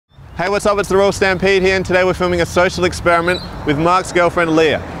Hey, what's up? It's the Royal Stampede here, and today we're filming a social experiment with Mark's girlfriend,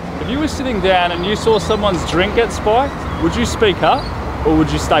 Leah. If you were sitting down and you saw someone's drink get spiked, would you speak up or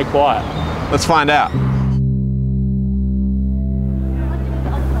would you stay quiet? Let's find out. I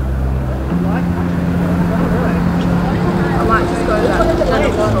might just go to that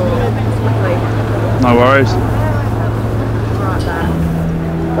general bottle quickly. No worries. Right there.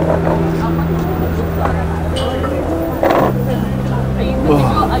 Are you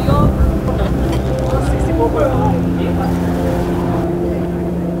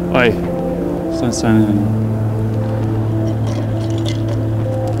 64.5? Oi, don't say anything.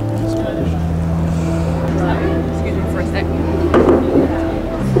 Excuse me for a sec.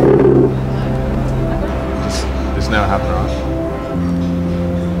 This never happened, right?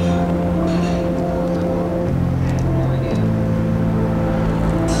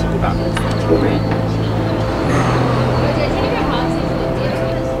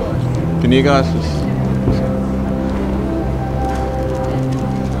 Can you guys just...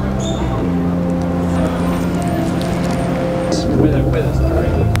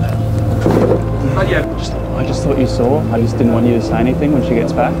 Oh yeah. I just thought you saw. I just didn't want you to say anything when she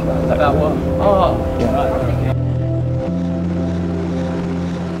gets back. About what? Oh. Yeah.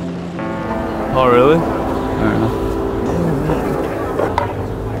 Oh really? Fair enough.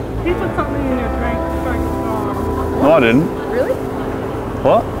 He put something in your drink. No, I didn't. Really?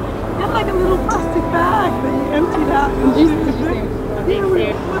 What? You had like a little plastic bag that you emptied out. Did you see?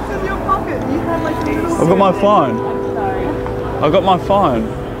 What's in your pocket? You had like a little... I've got my phone. Sorry. I got my phone.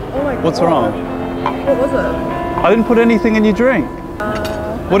 Oh my god. What's wrong? What was it? I didn't put anything in your drink.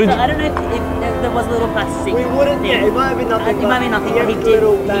 What did you... I don't know if there was a little plastic. We wouldn't, yeah, it might have been nothing. It might be nothing, but he did.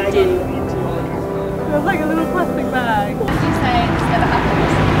 Little bag. He did. It was like a little plastic bag. Did you say this never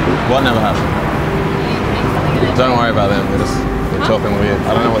happened? What never happened? Don't worry about them, they're talking weird.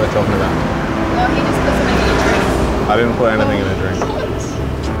 I don't know what they're talking about. No, he just put something in your drink. I didn't put anything in a drink.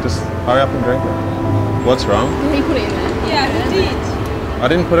 Just hurry up and drink it. What's wrong? He put it in there. Yeah, he did. I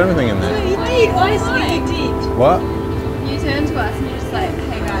didn't put anything in there. He did. Honestly, he did. What? You turn to us and you're just like,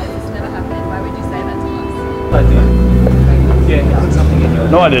 hey guys, this never happened. Why would you say that to us? I did. Yeah, he put something in your...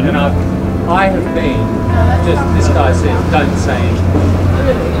 No, I didn't. And I have been, just this guy said, don't say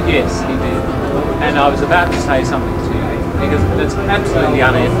anything. Yes, he did. And I was about to say something to you, because it's absolutely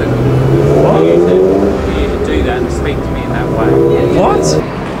unethical for you to do that and speak to me in that way. What?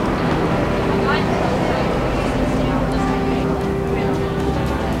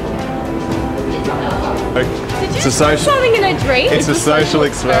 It's a social... Something in a drink? It's a social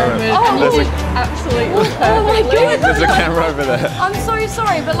experiment. Oh, There's absolutely. a camera over there. I'm so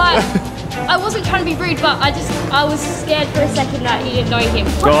sorry, but like, I wasn't trying to be rude, but I was scared for a second that you didn't know him.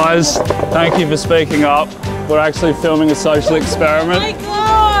 Guys, thank you for speaking up. We're actually filming a social experiment. Oh my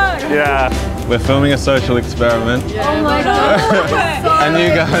god! Yeah. We're filming a social experiment. Oh my god. And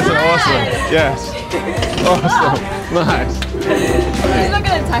you guys are awesome. Yes. Awesome. Nice. He's not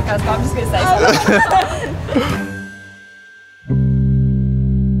going to attack us, but I'm just going to say something.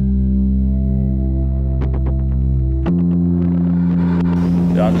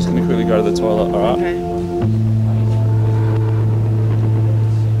 Yeah, I'm just gonna quickly go to the toilet, alright? Okay.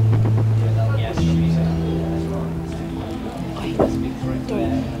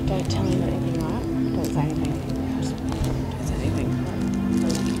 Don't tell him anything, right? Don't say anything. Don't say anything.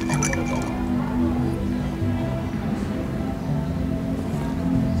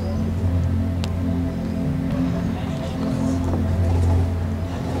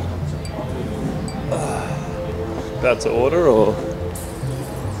 About to order or?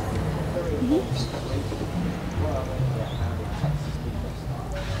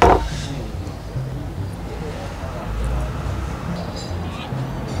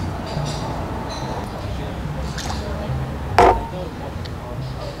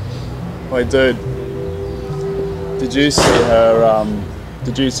 Wait, dude. Did you see her?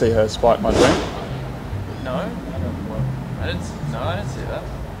 Did you see her spike my drink? No, I didn't see that.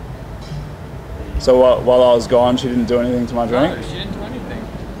 So while I was gone, she didn't do anything to my drink? No, she didn't do anything.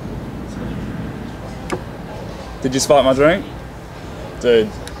 Did you spike my drink? Dude.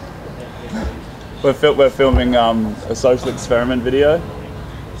 We're filming a social experiment video.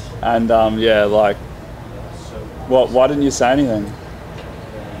 And yeah, like, why didn't you say anything?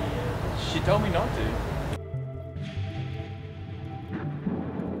 She told me not to.